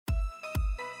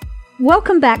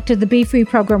Welcome back to the Be Free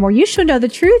program, where you shall know the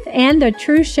truth and the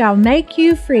truth shall make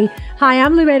you free. Hi,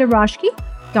 I'm Loretta Roschke.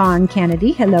 Don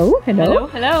Kennedy. Hello.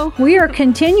 Hello. We are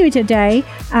continuing today.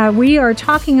 We are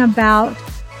talking about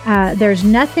there's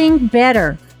nothing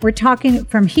better. We're talking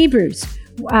from Hebrews.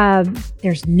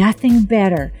 There's nothing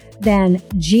better than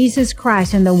Jesus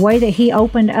Christ and the way that he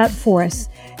opened up for us.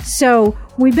 So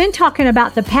we've been talking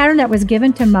about the pattern that was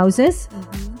given to Moses.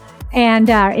 And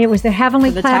it was the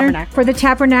heavenly pattern for the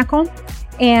tabernacle.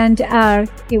 And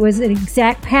it was an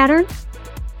exact pattern.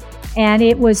 And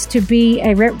it was to be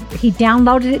he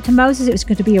downloaded it to Moses. It was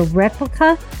going to be a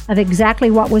replica of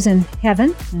exactly what was in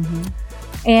heaven.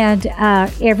 And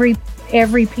every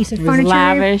piece of furniture. It was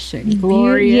lavish and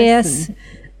glorious. Yes.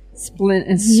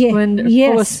 And splendor,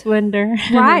 full of splendor.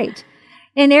 Right.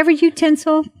 And every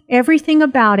utensil, everything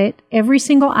about it, every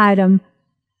single item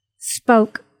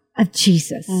spoke of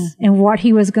Jesus and what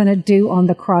he was going to do on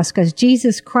the cross. Because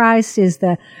Jesus Christ is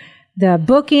the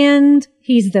bookend.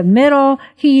 He's the middle.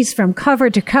 He's from cover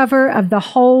to cover of the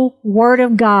whole Word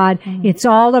of God. It's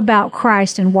all about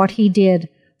Christ and what he did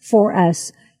for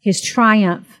us, his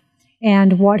triumph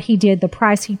and what he did, the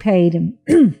price he paid. And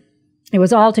it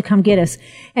was all to come get us.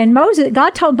 And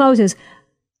God told Moses,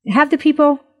 have the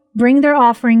people bring their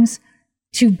offerings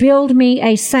to build me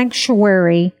a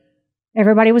sanctuary.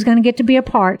 Everybody was going to get to be a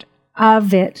part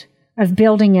of it, of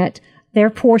building it, their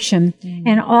portion.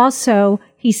 And also,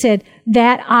 he said,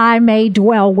 that I may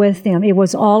dwell with them. It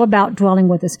was all about dwelling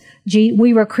with us.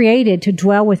 We were created to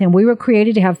dwell with him. We were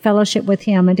created to have fellowship with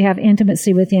him and to have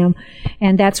intimacy with him.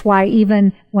 And that's why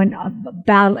even when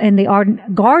in the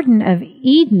Garden of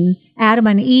Eden, Adam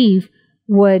and Eve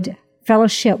would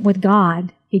fellowship with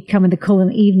God. He'd come in the cool of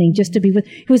the evening just to be with.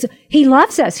 He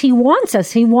loves us. He wants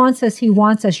us. He wants us. He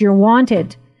wants us. You're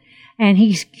wanted. And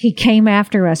he came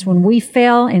after us when we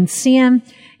fell in sin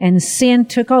and sin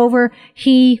took over.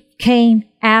 He came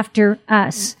after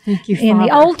us. Thank you, in Father.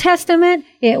 the Old Testament,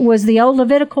 it was the old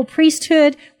Levitical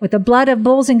priesthood with the blood of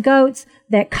bulls and goats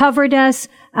that covered us.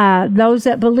 Those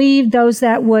that believed, those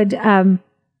that would,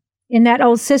 in that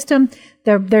old system,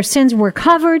 their sins were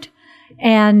covered.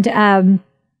 And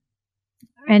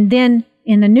then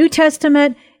in the New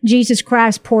Testament, Jesus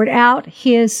Christ poured out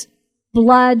his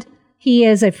blood. He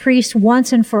is a priest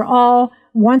once and for all,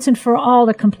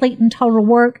 the complete and total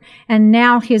work. And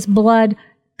now his blood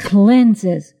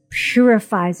cleanses,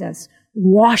 purifies us,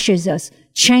 washes us,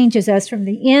 changes us from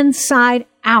the inside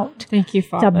out. Thank you,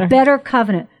 Father. It's a better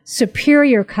covenant,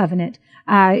 superior covenant.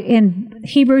 In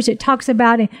Hebrews, it talks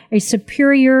about a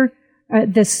superior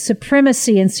the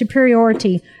supremacy and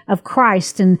superiority of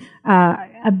Christ and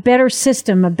a better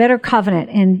system, a better covenant.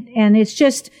 And it's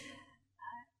just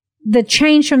the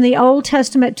change from the Old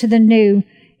Testament to the New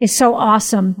is so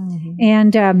awesome.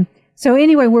 And so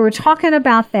anyway, we were talking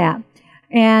about that.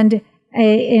 And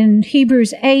in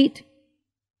Hebrews 8,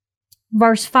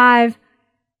 verse 5,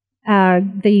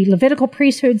 the Levitical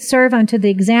priesthood serve unto the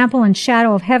example and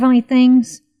shadow of heavenly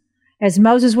things, as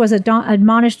Moses was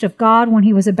admonished of God when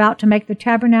he was about to make the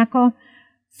tabernacle.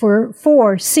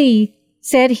 For see,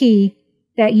 said he,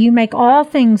 that you make all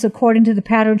things according to the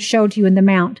pattern showed you in the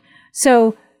mount.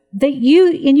 So that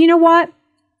you know what?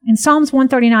 In Psalms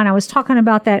 139, I was talking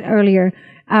about that earlier.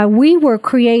 We were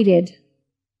created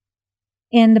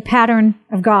in the pattern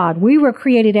of God. We were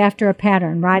created after a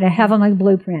pattern, right? A heavenly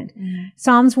blueprint.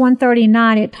 Psalms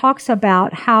 139, it talks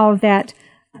about how that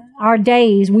our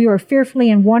days, we were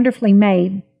fearfully and wonderfully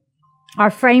made.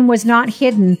 Our frame was not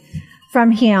hidden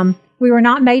from him. We were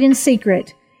not made in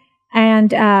secret.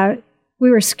 And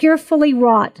we were skillfully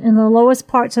wrought in the lowest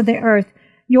parts of the earth.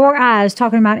 Your eyes,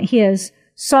 talking about his,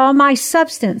 saw my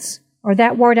substance, or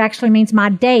that word actually means my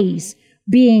days,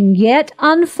 being yet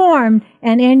unformed,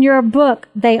 and in your book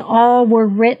they all were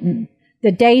written,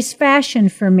 the days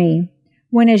fashioned for me,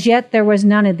 when as yet there was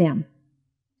none of them.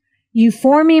 You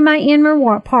formed me in my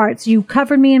inward parts, you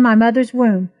covered me in my mother's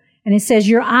womb. And it says,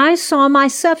 your eyes saw my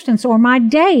substance, or my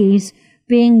days,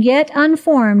 being yet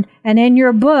unformed, and in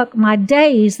your book my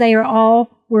days, they are all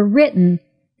were written,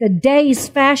 the days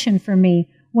fashioned for me,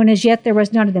 when as yet there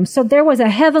was none of them. So there was a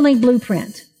heavenly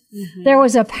blueprint. There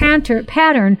was a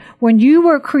pattern when you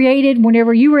were created,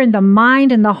 whenever you were in the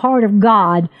mind and the heart of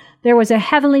God, there was a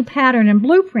heavenly pattern and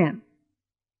blueprint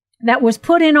that was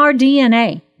put in our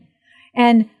DNA.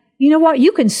 And you know what?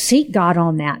 You can seek God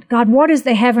on that. God, what is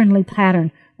the heavenly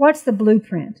pattern? What's the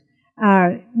blueprint?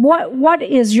 What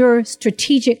is your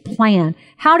strategic plan?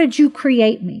 How did you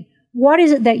create me? What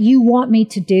is it that you want me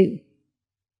to do?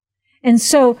 And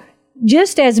so,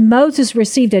 just as Moses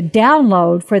received a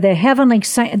download for the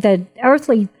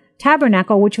earthly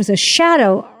tabernacle, which was a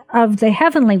shadow of the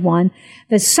heavenly one,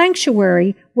 the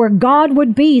sanctuary where God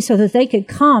would be so that they could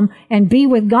come and be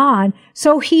with God.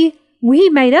 So he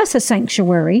made us a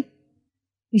sanctuary.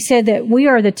 He said that we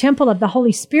are the temple of the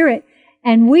Holy Spirit,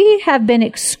 and we have been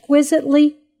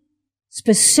exquisitely,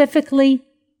 specifically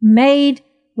made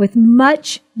with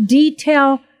much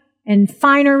detail and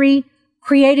finery,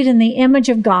 created in the image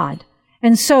of God.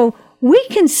 And so we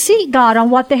can see God on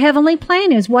what the heavenly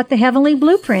plan is, what the heavenly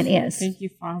blueprint is. Thank you,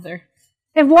 Father.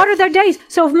 And what are their days?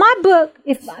 So if my book,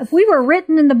 if we were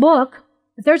written in the book,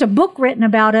 if there's a book written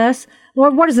about us,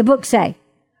 Lord, what does the book say?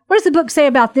 What does the book say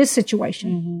about this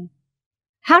situation? Mm-hmm.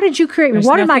 How did you create me?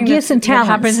 What are my gifts and talents?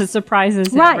 What happens that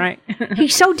surprises him, right?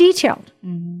 He's so detailed.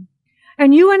 Mm-hmm.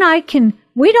 And you and I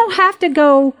we don't have to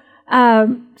go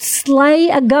slay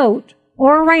a goat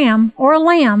or a ram or a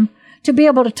lamb to be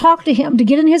able to talk to him, to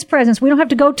get in his presence. We don't have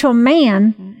to go to a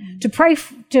man to pray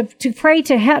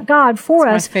to God for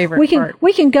us. My favorite part.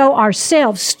 We can go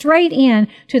ourselves straight in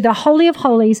to the Holy of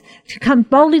Holies, to come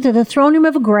boldly to the throne room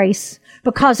of grace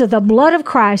because of the blood of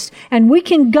Christ. And we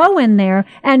can go in there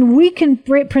and we can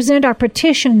present our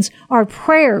petitions, our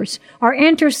prayers, our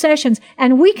intercessions,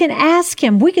 and we can ask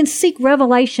him. We can seek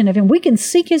revelation of him. We can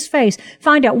seek his face,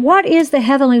 find out what is the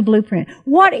heavenly blueprint.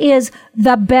 What is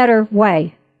the better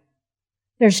way?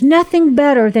 There's nothing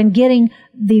better than getting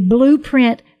the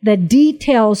blueprint, the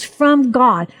details from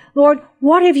God. Lord,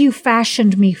 what have you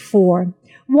fashioned me for?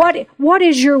 What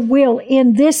is your will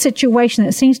in this situation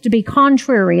that seems to be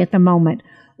contrary at the moment?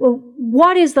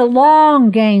 What is the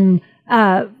long game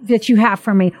that you have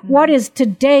for me? What is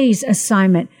today's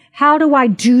assignment? How do I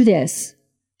do this?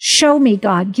 Show me,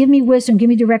 God. Give me wisdom. Give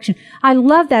me direction. I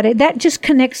love that. That just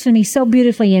connects to me so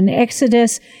beautifully in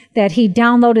Exodus, that he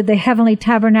downloaded the heavenly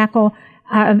tabernacle,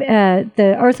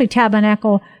 the earthly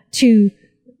tabernacle to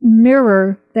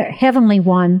mirror the heavenly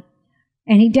one.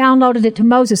 And he downloaded it to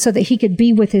Moses so that he could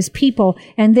be with his people.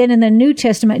 And then in the New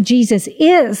Testament, Jesus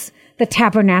is the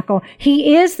tabernacle.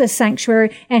 He is the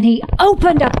sanctuary, and he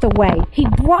opened up the way. He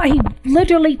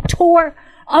literally tore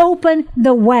open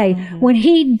the way. Mm-hmm. When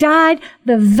he died,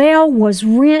 the veil was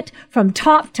rent from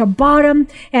top to bottom,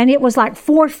 and it was like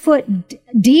 4 foot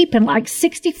deep and like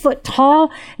 60 foot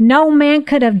tall. No man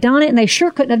could have done it, and they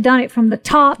sure couldn't have done it from the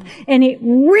top. And it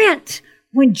rent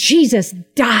when Jesus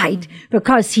died,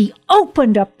 because he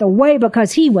opened up the way,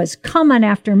 because he was coming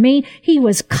after me. He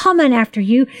was coming after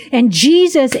you. And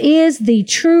Jesus is the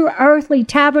true earthly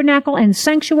tabernacle and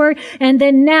sanctuary. And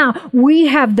then now we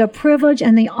have the privilege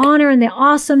and the honor and the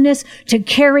awesomeness to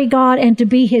carry God and to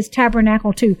be his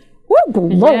tabernacle too. Woo,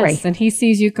 glory. Yes, and he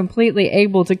sees you completely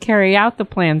able to carry out the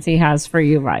plans he has for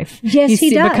your life. Yes,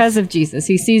 he does. Because of Jesus.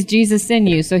 He sees Jesus in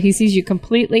you, so he sees you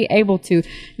completely able to.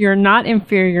 You're not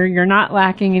inferior. You're not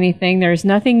lacking anything. There's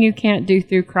nothing you can't do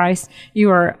through Christ. You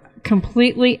are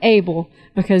completely able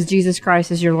because Jesus Christ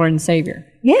is your Lord and Savior.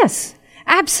 Yes,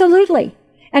 absolutely.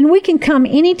 And we can come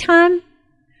anytime.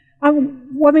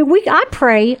 I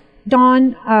pray,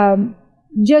 Dawn,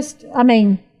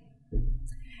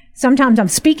 sometimes I'm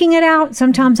speaking it out.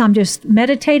 Sometimes I'm just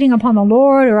meditating upon the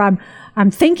Lord, or I'm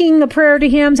thinking the prayer to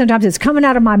him. Sometimes it's coming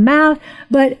out of my mouth,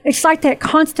 but it's like that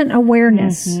constant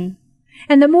awareness. Mm-hmm.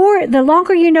 And the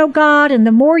longer you know God, and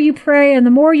the more you pray, and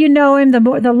the more you know him,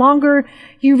 the longer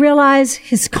you realize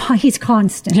he's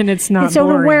constant. And it's not boring.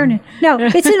 An awareness. No,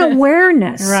 it's an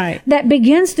awareness right. that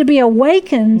begins to be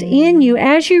awakened in you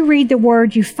as you read the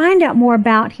Word. You find out more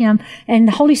about him, and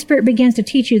the Holy Spirit begins to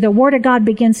teach you. The Word of God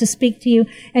begins to speak to you,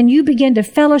 and you begin to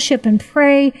fellowship and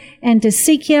pray and to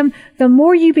seek him. The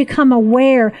more you become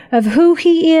aware of who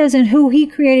he is and who he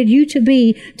created you to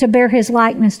be, to bear his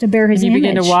likeness, to bear his image. You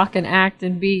begin to walk and act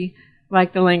and be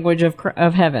like the language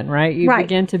of heaven, right? You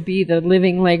begin to be the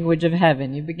living language of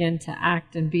heaven. You begin to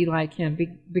act and be like him,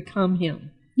 become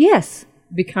him. Yes.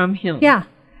 Become him. Yeah.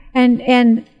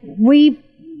 And we,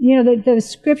 the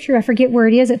scripture, I forget where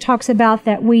it is, it talks about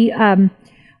that we are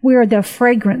the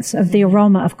fragrance of the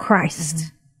aroma of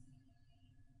Christ.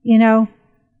 Mm-hmm.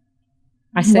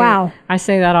 I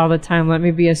say that all the time. Let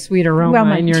me be a sweet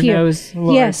aroma in your nose,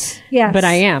 Lord. Yes. But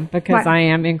I am, because I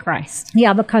am in Christ.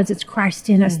 Yeah, because it's Christ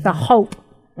in us, the hope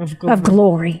of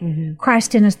glory. Mm-hmm.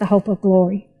 Christ in us, the hope of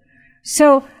glory.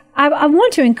 So I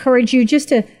want to encourage you just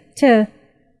to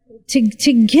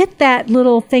get that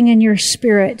little thing in your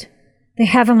spirit, the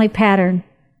heavenly pattern.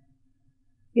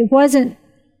 It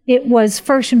was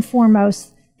first and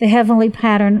foremost the heavenly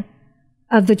pattern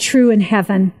of the true in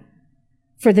heaven,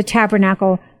 for the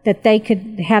tabernacle, that they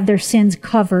could have their sins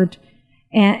covered,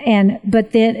 then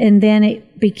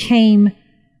it became,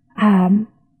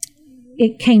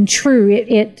 it came true.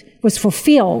 It was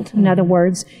fulfilled, in other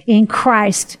words, in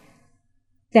Christ,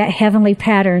 that heavenly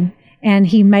pattern, and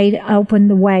he opened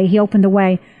the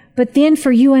way. But then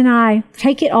for you and I,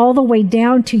 take it all the way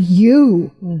down to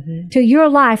you, to your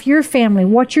life, your family,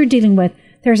 what you're dealing with.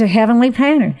 There's a heavenly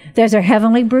pattern. There's a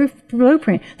heavenly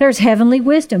blueprint. There's heavenly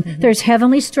wisdom. There's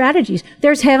heavenly strategies.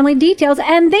 There's heavenly details.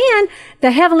 And then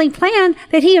the heavenly plan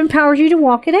that he empowers you to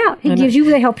walk it out. He gives you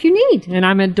the help you need. And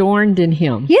I'm adorned in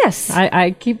him. Yes.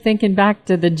 I keep thinking back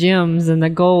to the gems and the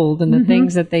gold and the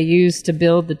things that they used to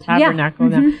build the tabernacle.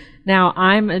 Now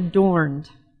I'm adorned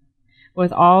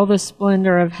with all the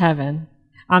splendor of heaven.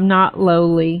 I'm not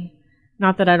lowly.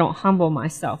 Not that I don't humble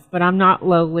myself, but I'm not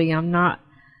lowly. I'm not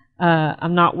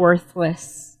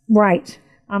worthless. Right.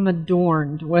 I'm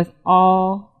adorned with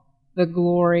all the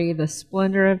glory, the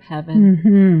splendor of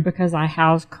heaven because I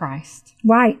house Christ.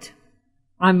 Right.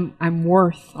 I'm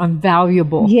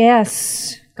valuable.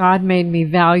 Yes. God made me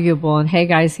valuable, and hey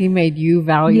guys, he made you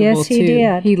valuable too. Yes, he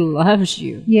did. He loves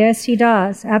you. Yes, he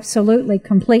does. Absolutely,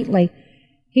 completely.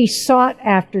 He sought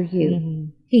after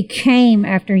you. He came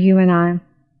after you and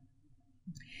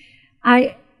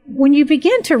I. When you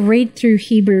begin to read through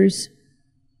Hebrews,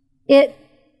 it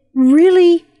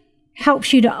really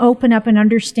helps you to open up and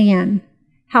understand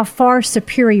how far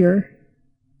superior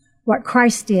what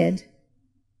Christ did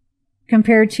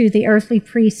compared to the earthly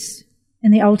priests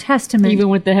in the Old Testament. Even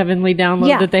with the heavenly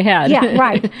download that they had. Yeah,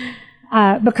 right.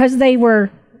 Because they were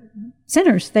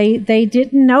sinners. They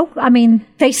didn't know. I mean,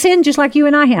 they sinned just like you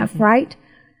and I have, right?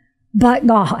 But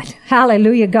God,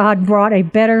 hallelujah, God brought a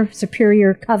better,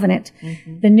 superior covenant,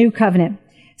 the new covenant.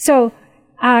 So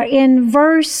in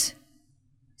verse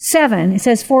 7, it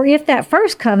says, "For if that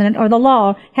first covenant or the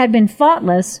law had been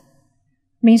faultless,"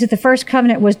 means that the first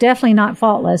covenant was definitely not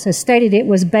faultless. As stated, it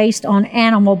was based on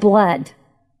animal blood.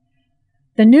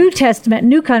 The New Testament,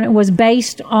 New Covenant, was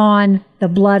based on the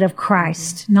blood of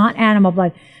Christ, not animal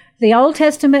blood. The Old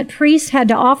Testament priests had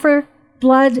to offer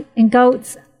blood and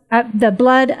goats, the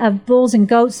blood of bulls and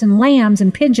goats and lambs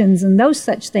and pigeons and those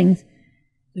such things.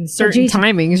 In certain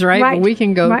timings, right? But we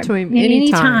can go to him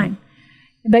anytime.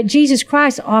 But Jesus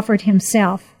Christ offered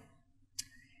himself.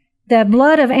 The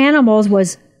blood of animals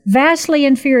was vastly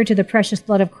inferior to the precious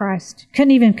blood of Christ.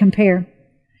 Couldn't even compare.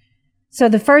 So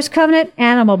the first covenant,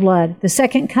 animal blood. The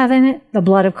second covenant, the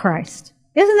blood of Christ.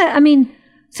 Isn't that,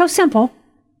 so simple,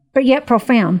 but yet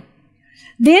profound.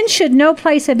 Then should no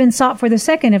place have been sought for the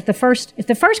second if the first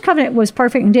covenant was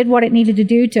perfect and did what it needed to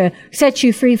do to set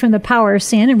you free from the power of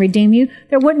sin and redeem you,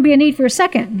 there wouldn't be a need for a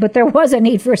second, but there was a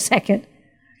need for a second.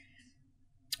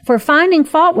 For finding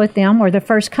fault with them, or the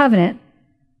first covenant,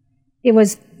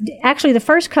 the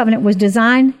first covenant was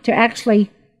designed to actually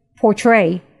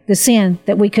portray the sin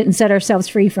that we couldn't set ourselves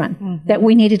free from, that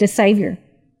we needed a Savior.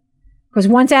 Because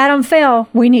once Adam fell,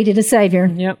 we needed a Savior.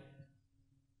 Yep.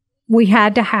 We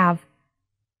had to have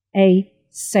a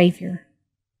Savior,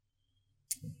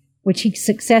 which he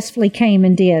successfully came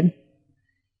and did.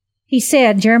 He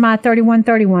said, Jeremiah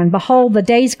 31:31, "Behold, the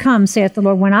days come, saith the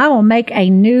Lord, when I will make a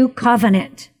new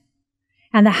covenant,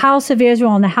 and the house of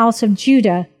Israel and the house of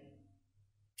Judah,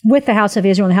 with the house of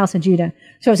Israel and the house of Judah."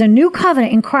 So it's a new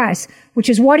covenant in Christ, which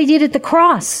is what he did at the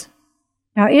cross.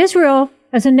 Now, Israel,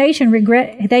 as a nation,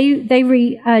 they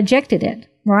rejected it,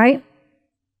 right?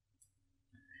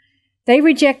 They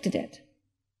rejected it.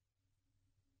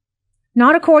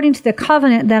 Not according to the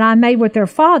covenant that I made with their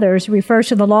fathers, refers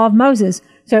to the law of Moses.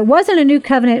 So it wasn't a new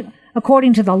covenant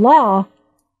according to the law.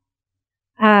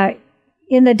 Not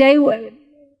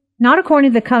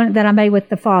according to the covenant that I made with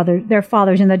their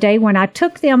fathers in the day when I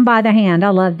took them by the hand. I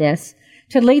love this.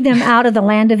 To lead them out of the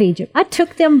land of Egypt. I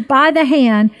took them by the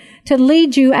hand to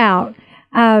lead you out.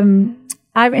 In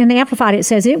the Amplified it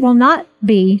says, "It will not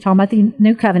be," talking about the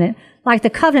new covenant, "like the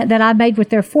covenant that I made with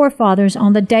their forefathers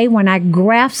on the day when I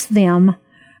grasped them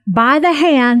by the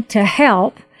hand to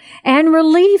help and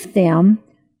relieve them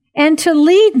and to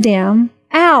lead them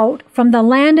out from the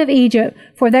land of Egypt,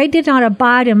 for they did not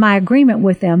abide in my agreement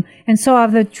with them. And so I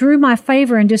withdrew my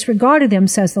favor and disregarded them,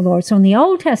 says the Lord." So in the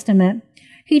Old Testament,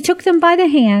 he took them by the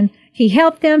hand, he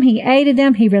helped them, he aided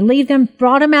them, he relieved them,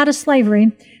 brought them out of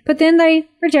slavery, but then they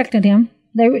rejected him.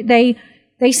 They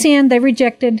sinned, they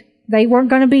rejected. They weren't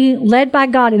going to be led by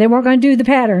God. They weren't going to do the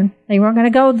pattern. They weren't going to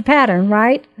go the pattern,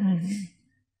 right?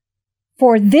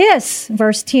 "For this,"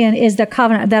 verse 10, "is the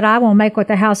covenant that I will make with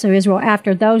the house of Israel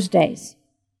after those days."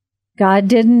 God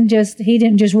didn't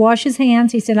just wash his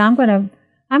hands. He said, I'm going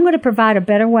to provide a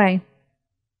better way.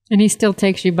 And he still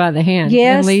takes you by the hand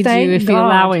and leads you if you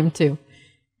allow him to.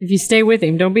 If you stay with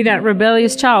him, don't be that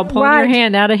rebellious child pulling your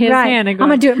hand out of his hand and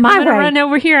going, I'm going to do it my way. I'm going to run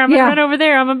over here. I'm going to run over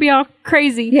there. I'm going to be all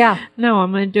crazy. Yeah. No,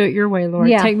 I'm going to do it your way, Lord.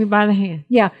 Take me by the hand.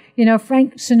 Yeah. You know,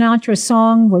 Frank Sinatra's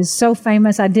song was so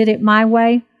famous, I Did It My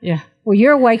Way. Yeah. Well,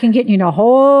 your way can get you in a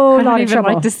whole lot of trouble.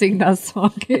 I don't even like to sing that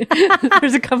song.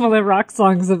 There's a couple of rock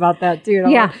songs about that, too.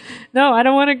 Yeah. No, I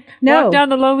don't want to walk down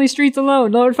the lonely streets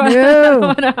alone, Lord.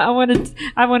 No. I want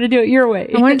to do it your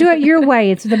way. I want to do it your way.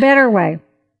 It's the better way.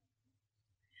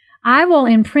 I will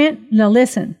imprint, now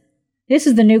listen, this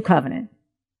is the new covenant.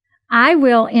 I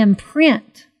will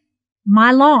imprint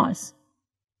my laws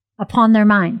upon their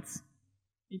minds,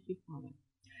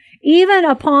 even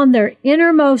upon their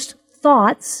innermost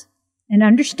thoughts and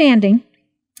understanding,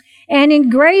 and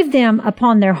engrave them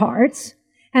upon their hearts,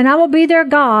 and I will be their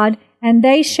God, and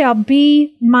they shall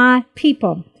be my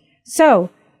people.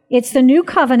 So, it's the new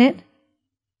covenant.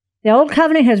 The old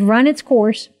covenant has run its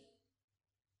course,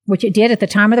 which it did at the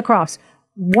time of the cross.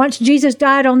 Once Jesus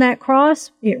died on that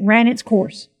cross, it ran its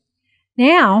course.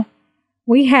 Now,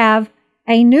 we have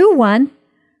a new one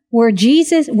where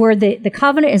the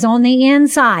covenant is on the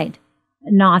inside,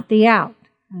 not the out.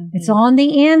 Mm-hmm. It's on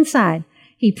the inside.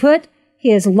 He put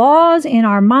his laws in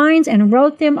our minds and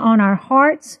wrote them on our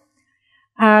hearts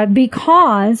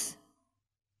because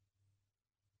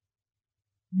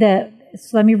so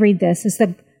let me read this.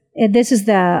 This is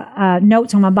the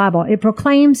notes on my Bible. It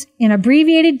proclaims in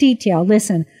abbreviated detail,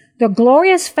 listen, the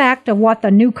glorious fact of what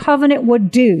the new covenant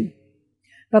would do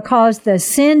because the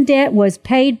sin debt was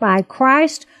paid by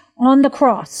Christ on the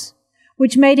cross,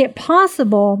 which made it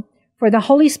possible for the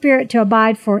Holy Spirit to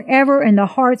abide forever in the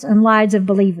hearts and lives of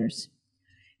believers.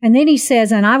 And then he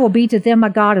says, and I will be to them a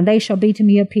God, and they shall be to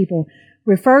me a people,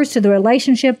 refers to the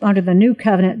relationship under the new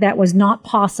covenant that was not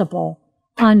possible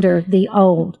under the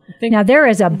old. Now, there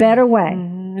is a better way.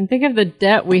 And think of the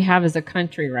debt we have as a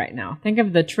country right now. Think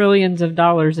of the trillions of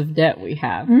dollars of debt we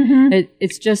have. Mm-hmm.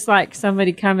 It's just like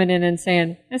somebody coming in and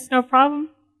saying, it's no problem.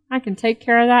 I can take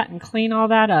care of that and clean all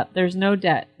that up. There's no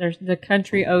debt. The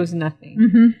country owes nothing.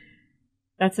 Mm-hmm.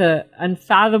 That's an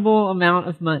unfathomable amount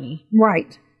of money.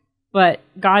 Right. But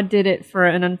God did it for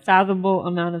an unfathomable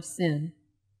amount of sin.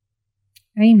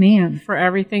 Amen. For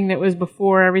everything that was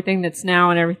before, everything that's now,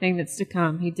 and everything that's to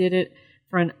come. He did it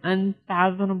for an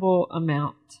unfathomable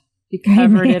amount. He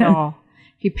covered it all.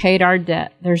 He paid our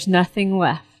debt. There's nothing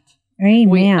left. Amen.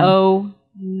 We owe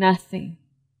nothing.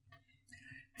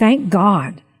 Thank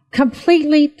God.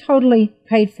 Completely, totally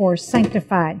paid for,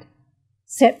 sanctified,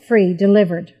 set free,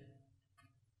 delivered.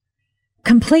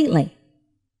 Completely.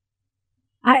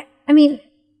 I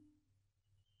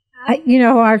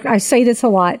say this a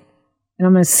lot, and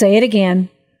I'm going to say it again.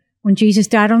 When Jesus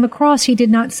died on the cross, he did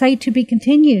not say to be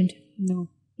continued. No.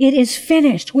 It is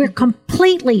finished. We're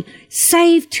completely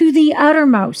saved to the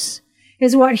uttermost,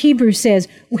 is what Hebrews says.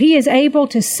 He is able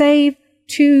to save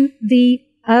to the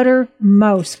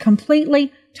uttermost,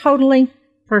 completely, totally,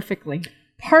 perfectly,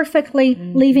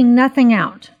 leaving nothing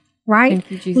out. Right?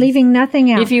 Thank you, Jesus. Leaving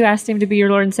nothing out. If you asked him to be your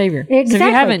Lord and Savior. Exactly. So if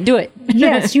you haven't, do it.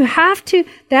 Yes, you have to.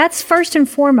 That's first and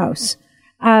foremost.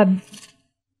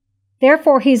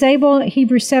 Therefore, he's able,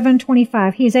 Hebrews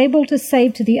 7:25, he's able to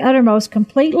save to the uttermost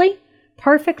completely,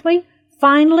 perfectly,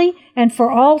 finally, and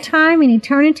for all time and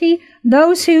eternity,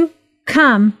 those who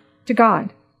come to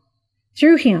God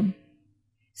through him.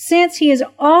 Since he is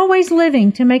always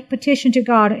living to make petition to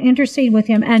God, intercede with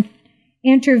him, and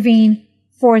intervene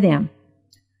for them.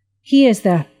 He is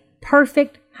the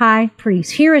perfect high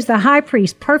priest. Here is the high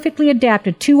priest perfectly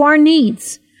adapted to our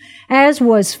needs, as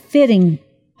was fitting,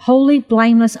 holy,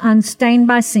 blameless, unstained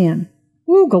by sin.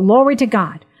 Ooh, glory to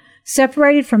God.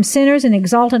 Separated from sinners and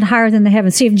exalted higher than the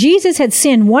heavens. See, if Jesus had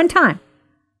sinned one time,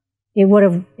 it would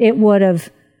have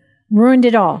ruined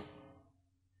it all.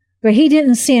 But he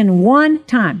didn't sin one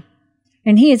time.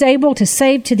 And he is able to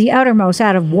save to the uttermost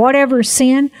out of whatever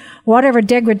sin, whatever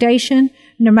degradation,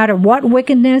 no matter what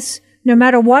wickedness, no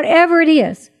matter whatever it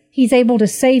is. He's able to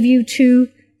save you to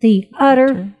the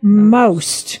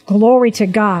uttermost. Glory to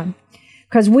God.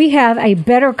 Because we have a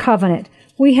better covenant.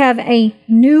 We have a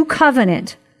new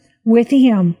covenant with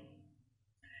him.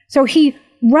 So he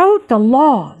wrote the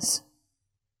laws.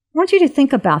 I want you to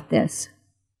think about this.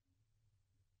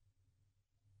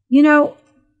 You know,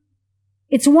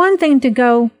 it's one thing to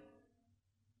go,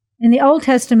 in the Old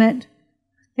Testament,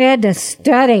 they had to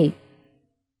study,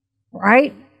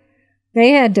 right? They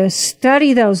had to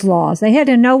study those laws. They had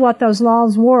to know what those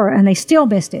laws were, and they still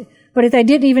missed it. But if they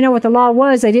didn't even know what the law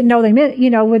was, they didn't know they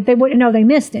wouldn't know they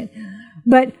missed it.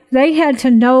 But they had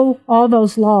to know all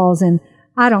those laws, and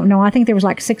I don't know, I think there was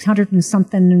like 600 and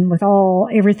something with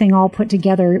everything all put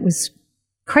together. It was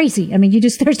crazy. I mean,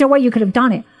 there's no way you could have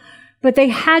done it. but they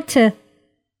had to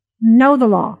know the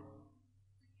law.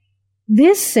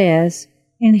 This says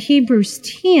in Hebrews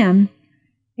 10,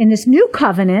 in this new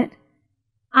covenant,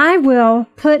 I will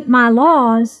put my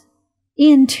laws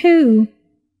into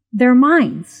their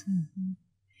minds. Mm-hmm.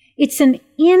 It's an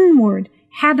inward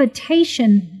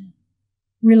habitation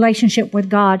relationship with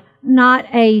God, not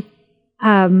a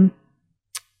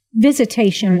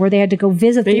visitation where they had to go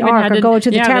visit the ark or go to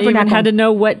the tabernacle. They even had to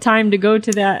know what time to go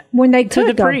to that when they could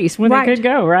to the priest when they could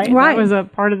go. Right, that was a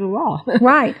part of the law.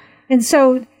 Right, and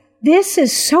so this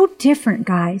is so different,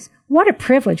 guys. What a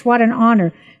privilege! What an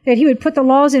honor that He would put the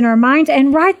laws in our minds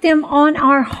and write them on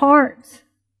our hearts.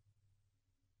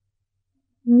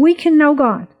 We can know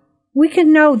God. We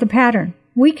can know the pattern.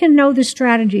 We can know the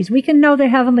strategies. We can know the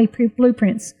heavenly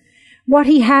blueprints, what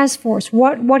He has for us,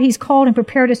 what He's called and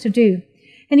prepared us to do.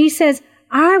 And He says,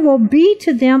 I will be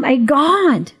to them a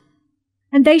God,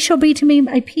 and they shall be to me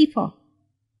a people.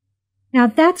 Now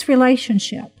that's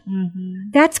relationship. Mm-hmm.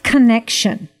 That's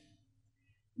connection.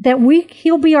 That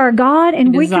He'll be our God,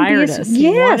 and we can be His. Us. He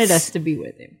wanted us to be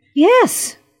with Him.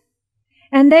 Yes.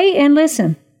 And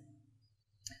listen,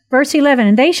 verse 11,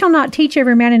 and they shall not teach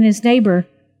every man and his neighbor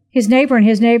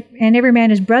and every man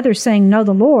his brother, saying, know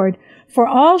the Lord, for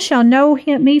all shall know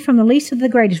me from the least to the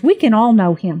greatest. We can all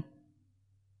know Him.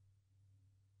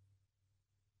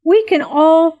 We can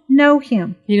all know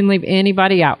Him. He didn't leave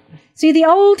anybody out. See, the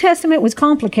Old Testament was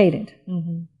complicated.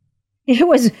 Mm-hmm. It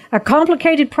was a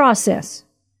complicated process.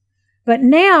 But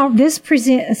now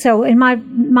so in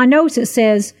my notes it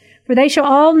says, for they shall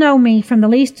all know me from the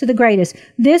least to the greatest.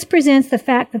 This presents the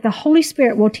fact that the Holy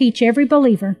Spirit will teach every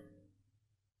believer,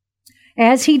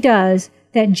 as He does,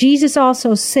 that Jesus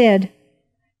also said,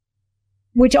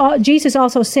 Jesus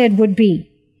also said would be.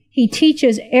 He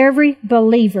teaches every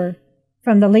believer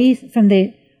from the least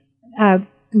to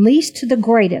the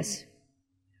greatest.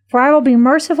 For I will be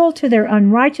merciful to their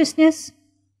unrighteousness.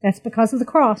 That's because of the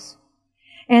cross.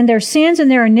 And their sins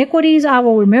and their iniquities I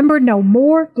will remember no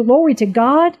more. Glory to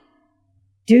God.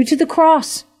 Due to the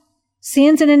cross,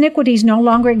 sins and iniquities no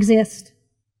longer exist.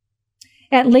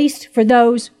 At least for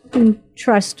those who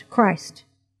trust Christ.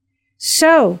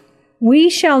 So,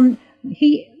 listen,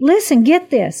 get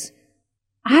this.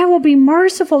 I will be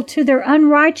merciful to their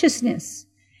unrighteousness,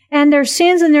 and their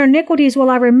sins and their iniquities will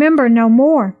I remember no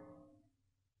more.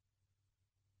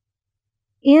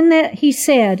 In that He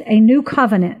said, a new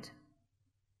covenant.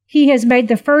 He has made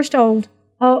the first old.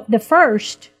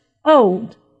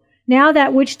 Now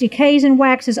that which decays and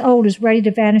waxes old is ready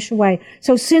to vanish away.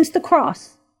 So since the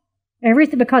cross,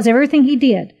 because everything He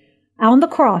did on the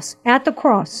cross, at the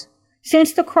cross,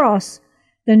 since the cross,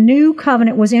 the new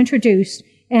covenant was introduced,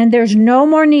 and there's no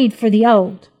more need for the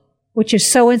old, which is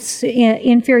so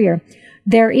inferior.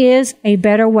 There is a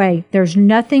better way. There's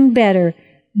nothing better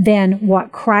than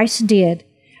what Christ did.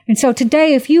 And so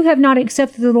today, if you have not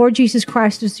accepted the Lord Jesus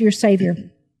Christ as your Savior,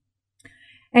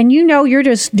 and you know you're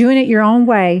just doing it your own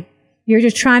way, you're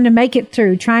just trying to make it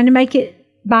through, trying to make it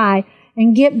by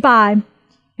and get by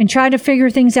and try to figure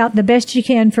things out the best you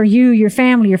can for you, your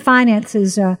family, your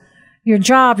finances, your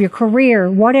job, your career,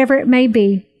 whatever it may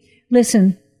be.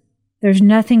 Listen, there's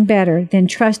nothing better than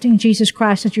trusting Jesus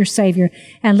Christ as your Savior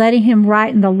and letting Him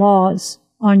write in the laws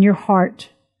on your heart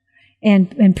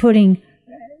and putting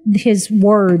His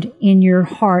word in your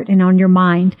heart and on your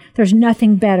mind. There's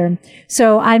nothing better.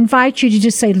 So I invite you to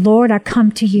just say, Lord, I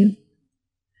come to you.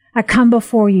 I come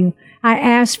before you. I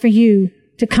ask for you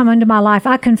to come into my life.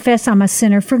 I confess I'm a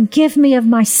sinner. Forgive me of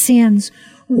my sins.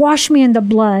 Wash me in the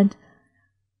blood.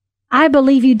 I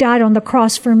believe you died on the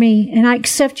cross for me, and I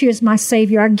accept you as my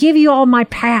Savior. I give you all my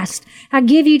past. I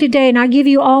give you today, and I give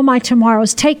you all my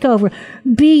tomorrows. Take over.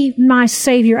 Be my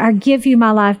Savior. I give you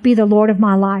my life. Be the Lord of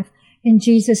my life. In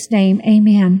Jesus' name,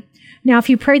 amen. Now, if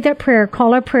you prayed that prayer,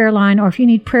 call our prayer line, or if you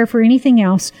need prayer for anything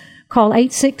else, call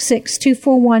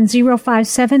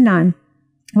 866-241-0579.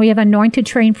 We have anointed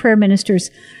trained prayer ministers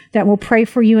that will pray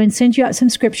for you and send you out some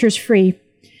scriptures free.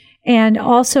 And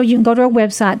also, you can go to our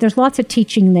website. There's lots of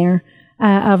teaching there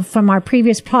from our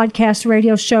previous podcast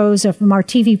radio shows, or from our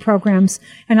TV programs.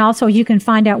 And also, you can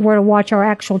find out where to watch our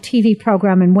actual TV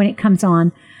program and when it comes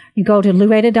on. You go to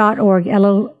luada.org,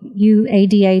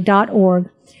 LOUADA.org.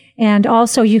 And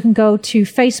also, you can go to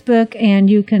Facebook, and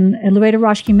you can, Luada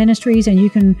Roshki Ministries, and you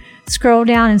can scroll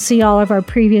down and see all of our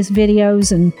previous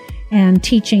videos and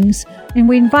teachings. And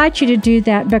we invite you to do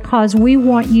that because we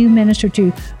want you ministered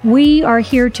to. We are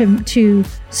here to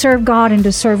serve God and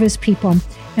to serve His people.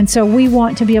 And so we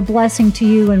want to be a blessing to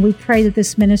you, and we pray that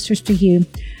this ministers to you.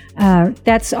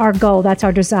 That's our goal. That's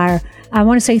our desire. I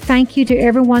want to say thank you to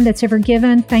everyone that's ever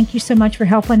given. Thank you so much for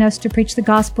helping us to preach the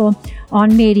gospel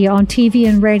on media, on TV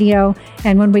and radio,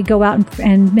 and when we go out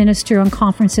and minister on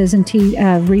conferences and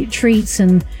retreats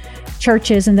and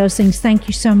churches and those things. Thank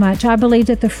you so much. I believe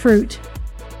that the fruit,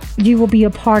 you will be a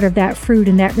part of that fruit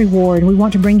and that reward. We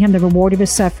want to bring him the reward of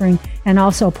his suffering and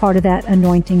also a part of that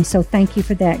anointing. So thank you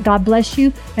for that. God bless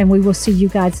you, and we will see you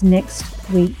guys next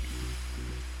week.